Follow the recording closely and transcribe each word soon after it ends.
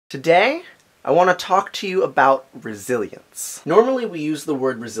Today, I want to talk to you about resilience. Normally we use the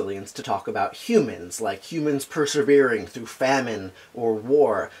word resilience to talk about humans, like humans persevering through famine or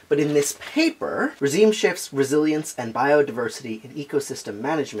war. But in this paper, Regime Shifts, Resilience and Biodiversity in Ecosystem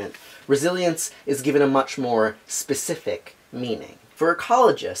Management, resilience is given a much more specific meaning. For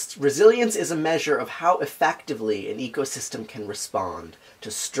ecologists, resilience is a measure of how effectively an ecosystem can respond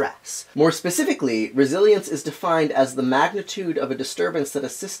to stress. More specifically, resilience is defined as the magnitude of a disturbance that a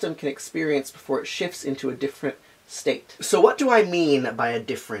system can experience before it shifts into a different state. So what do I mean by a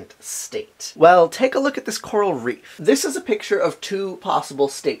different state? Well, take a look at this coral reef. This is a picture of two possible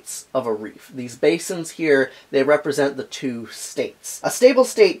states of a reef. These basins here, they represent the two states. A stable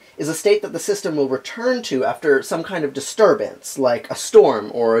state is a state that the system will return to after some kind of disturbance, like a storm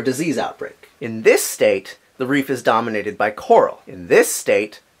or a disease outbreak. In this state, the reef is dominated by coral. In this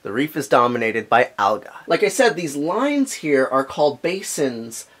state, the reef is dominated by alga. Like I said, these lines here are called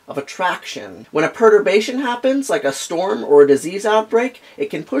basins of attraction. When a perturbation happens, like a storm or a disease outbreak, it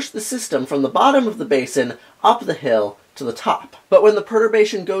can push the system from the bottom of the basin up the hill to the top. But when the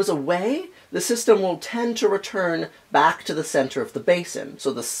perturbation goes away, the system will tend to return back to the center of the basin.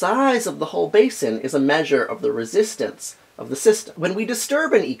 So the size of the whole basin is a measure of the resistance of the system. When we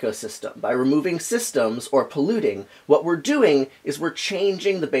disturb an ecosystem by removing systems or polluting, what we're doing is we're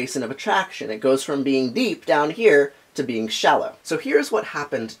changing the basin of attraction. It goes from being deep down here to being shallow. So here's what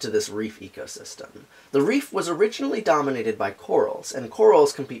happened to this reef ecosystem. The reef was originally dominated by corals, and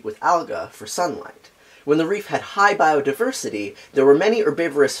corals compete with algae for sunlight. When the reef had high biodiversity, there were many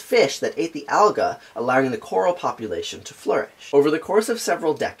herbivorous fish that ate the algae, allowing the coral population to flourish. Over the course of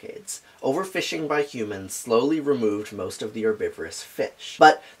several decades, overfishing by humans slowly removed most of the herbivorous fish.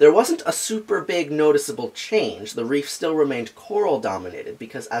 But there wasn't a super big noticeable change. The reef still remained coral-dominated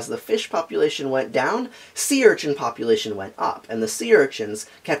because as the fish population went down, sea urchin population went up, and the sea urchins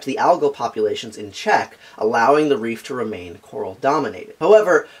kept the algal populations in check, allowing the reef to remain coral-dominated.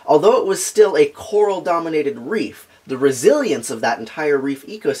 However, although it was still a coral-dominated reef, the resilience of that entire reef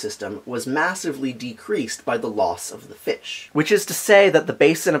ecosystem was massively decreased by the loss of the fish. Which is to say that the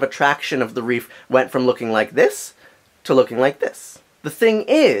basin of attraction of the reef went from looking like this to looking like this. The thing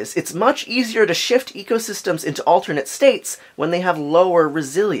is, it's much easier to shift ecosystems into alternate states when they have lower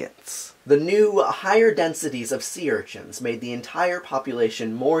resilience. The new, higher densities of sea urchins made the entire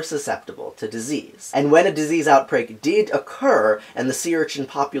population more susceptible to disease. And when a disease outbreak did occur and the sea urchin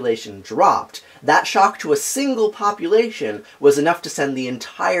population dropped, that shock to a single population was enough to send the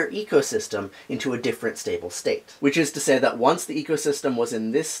entire ecosystem into a different stable state. Which is to say that once the ecosystem was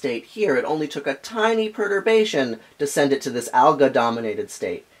in this state here, it only took a tiny perturbation to send it to this alga-dominated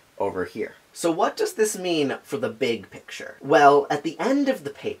state over here. So what does this mean for the big picture? Well, at the end of the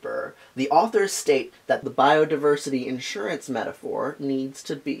paper, the authors state that the biodiversity insurance metaphor needs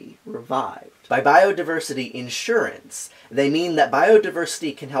to be revived. By biodiversity insurance, they mean that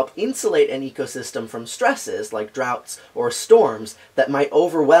biodiversity can help insulate an ecosystem from stresses like droughts or storms that might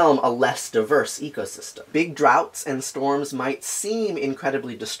overwhelm a less diverse ecosystem. Big droughts and storms might seem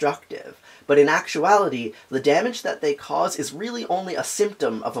incredibly destructive, but in actuality, the damage that they cause is really only a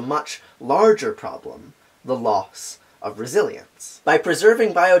symptom of a much larger problem, the loss of resilience. By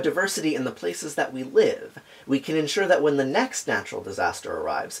preserving biodiversity in the places that we live, we can ensure that when the next natural disaster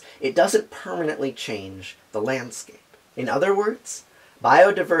arrives, it doesn't permanently change the landscape. In other words,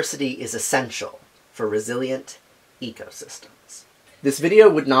 biodiversity is essential for resilient ecosystems. This video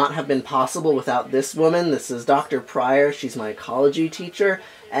would not have been possible without this woman. This is Dr. Pryor. She's my ecology teacher,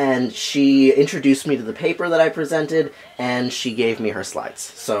 and she introduced me to the paper that I presented, and she gave me her slides.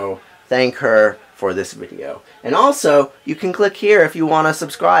 So thank her for this video. And also, you can click here if you want to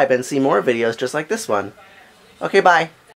subscribe and see more videos just like this one. Okay, bye.